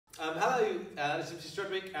this is Mr.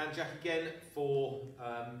 Strudwick and Jack again for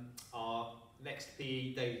our next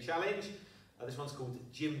PE daily challenge. This one's called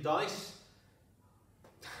Gym Dice.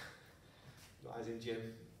 Not as in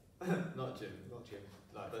gym. not gym.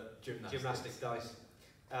 No, but Gymnastics Dice.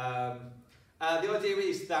 The idea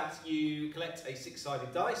is that you collect a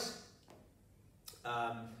 6-sided dice.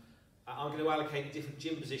 I'm going to allocate a different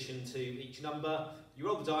gym position to each number. You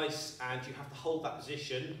roll the dice and you have to hold that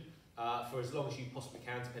position for as long as you possibly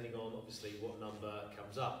can, depending on obviously what number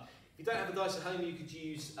comes up. If you don't have a dice at home, you could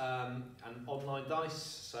use an online dice.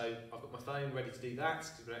 So I've got my phone ready to do that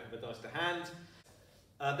because we don't have a dice to hand.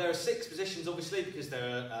 There are 6 positions obviously because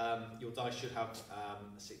there are, your dice should have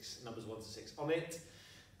 6 numbers 1 to 6 on it.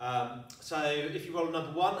 So if you roll a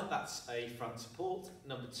number 1, that's a front support.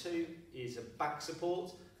 Number 2 is a back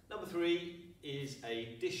support. Number 3 is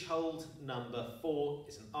a dish hold. Number 4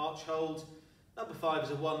 is an arch hold. Number 5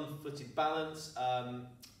 is a one-footed balance.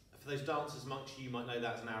 For those dancers amongst you might know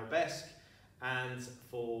that as an arabesque. And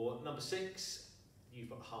for number 6, you've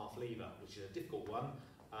got a half lever, which is a difficult one.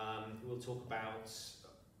 We'll talk about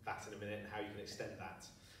that in a minute and how you can extend that.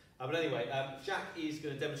 But anyway, Jack is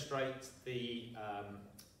going to demonstrate the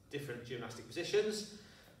different gymnastic positions.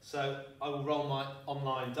 So I will roll my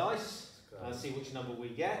online dice and see which number we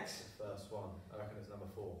get. The first one, I reckon it's number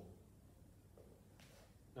 4.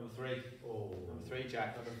 Number 3. Oh. Number 3,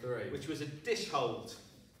 Jack. Number 3. Which was a dish hold.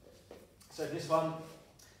 So this one,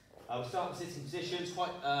 we'll start in sitting position. It's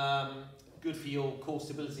quite good for your core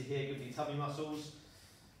stability here, good for your tummy muscles.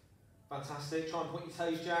 Fantastic. Try and point your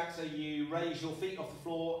toes, Jack. So you raise your feet off the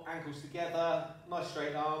floor, ankles together, nice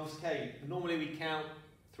straight arms. Okay, normally we count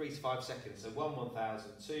 3 to 5 seconds. So 1,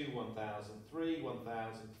 1,000, 2, 1,000, 3,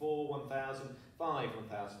 1,000, 4, 1,000, 5,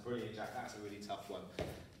 1,000. Brilliant, Jack. That's a really tough one.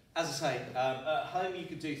 As I say, at home you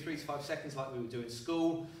could do 3 to 5 seconds like we would do in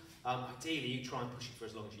school. Ideally, you try and push it for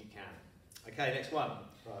as long as you can. Okay, next one.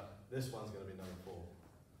 Right, this one's going to be number 4.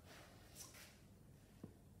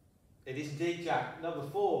 It is indeed, Jack. Number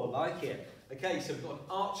 4, like it. Okay, so we've got an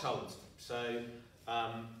arch hold. So,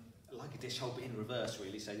 like a dish hold, but in reverse,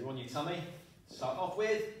 really. So you're on your tummy to start off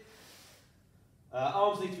with.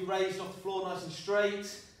 Arms need to be raised off the floor nice and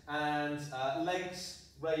straight, and legs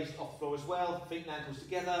raised off the floor as well, feet and ankles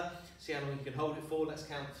together. See how long you can hold it for. Let's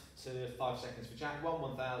count to 5 seconds for Jack. 1,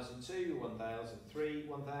 1,000, 2, 1,000, 3,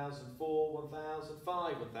 1,000, 4, 1,000,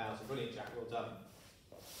 5, 1,000. Brilliant, Jack, well done.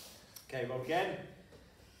 Okay, roll again.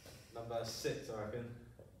 Number 6, I reckon.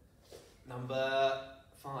 Number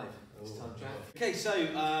 5. This time, Jack. Okay, so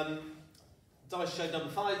dice showed number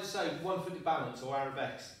 5. So one-footed balance or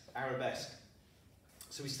arabesque.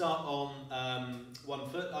 So we start on 1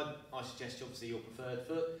 foot. I suggest obviously your preferred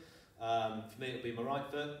foot. For me it'll be my right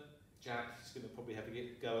foot. Jack is going to probably have a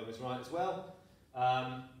go of his right as well.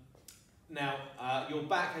 Now your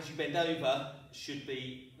back as you bend over should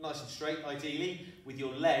be nice and straight ideally, with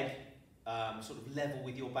your leg sort of level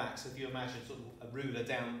with your back. So if you imagine sort of a ruler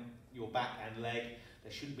down your back and leg,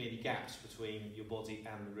 there shouldn't be any gaps between your body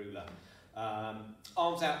and the ruler.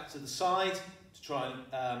 Arms out to the side to try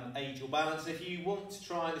and aid your balance. If you want to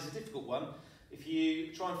try, this is a difficult one, if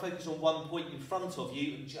you try and focus on one point in front of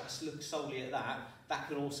you and just look solely at that, that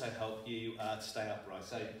can also help you to stay upright.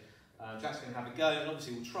 So Jack's going to have a go, and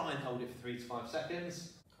obviously we'll try and hold it for 3 to 5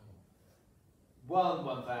 seconds. 1,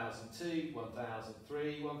 1,000, 2, 1,000,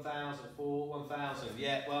 3, 1,000, 4, 1,000.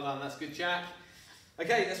 Yeah, well done, that's good, Jack.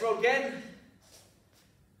 Okay, let's roll again.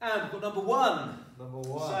 And we've got number 1. Number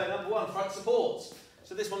 1. So number 1, front supports.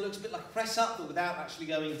 So this one looks a bit like a press up, but without actually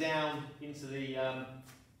going down into the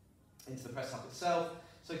press up itself.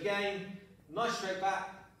 So again, nice straight back,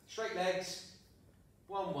 straight legs.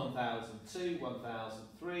 1, 1,000, 2, 1,000,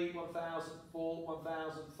 3, 1,000, 4,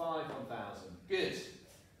 1,000, 5, 1,000. Good.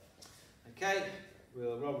 Okay,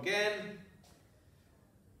 we'll roll again.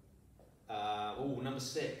 Number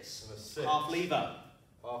 6. Number 6. Half lever.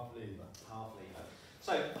 Half lever. Half lever.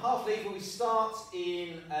 So half lever, we start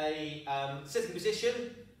in a sitting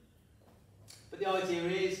position, but the idea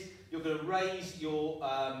is you're going to raise your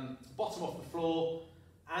bottom off the floor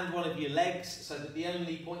and one of your legs, so that the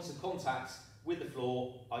only points of contact with the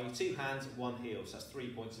floor are your 2 hands and 1 heel. So that's 3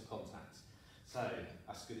 points of contact. So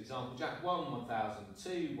that's a good example, Jack. 1, 1,000,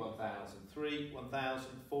 2, 1,000, 3, 1,000,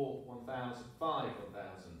 4, 1,000, 5, 1,000.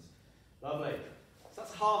 Lovely. So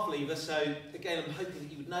that's a half lever. So again, I'm hoping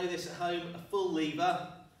that you would know this at home. A full lever,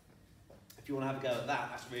 if you want to have a go at that,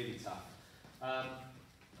 that's really tough. A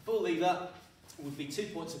full lever would be 2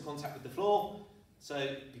 points of contact with the floor. So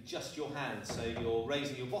it'd be just your hands. So you're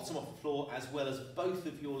raising your bottom off the floor as well as both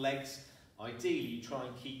of your legs. Ideally, you try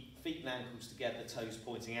and keep feet and ankles together, toes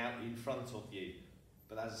pointing out in front of you.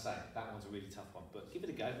 But as I say, that one's a really tough one. But give it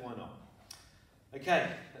a go, why not? Okay,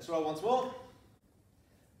 let's roll once more.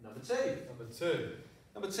 Number 2. Number 2.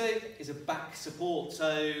 Number 2 is a back support.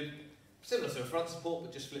 So similar to a front support,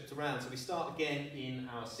 but just flipped around. So we start again in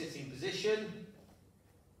our sitting position,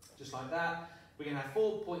 just like that. We're going to have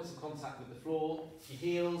 4 points of contact with the floor, your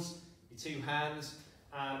heels, your 2 hands.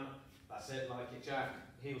 That's it, like it, Jack,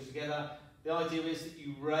 heels together. The idea is that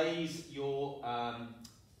you raise your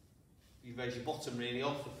bottom really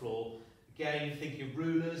off the floor. Again, think of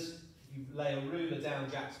rulers. You lay a ruler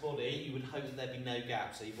down Jack's body, you would hope that there'd be no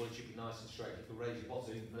gap, so your body should be nice and straight. You can raise your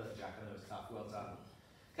bottom even further, Jack. I know it's tough. Well done.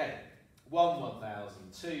 Okay. 1,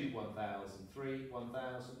 1,000, 2, 1,000, 3,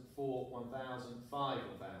 1,000, 4, 1,000, 5,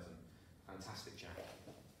 1,000. Fantastic, Jack.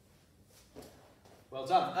 Well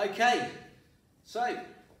done. Okay. So,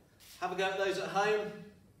 have a go at those at home.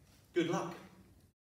 Good luck.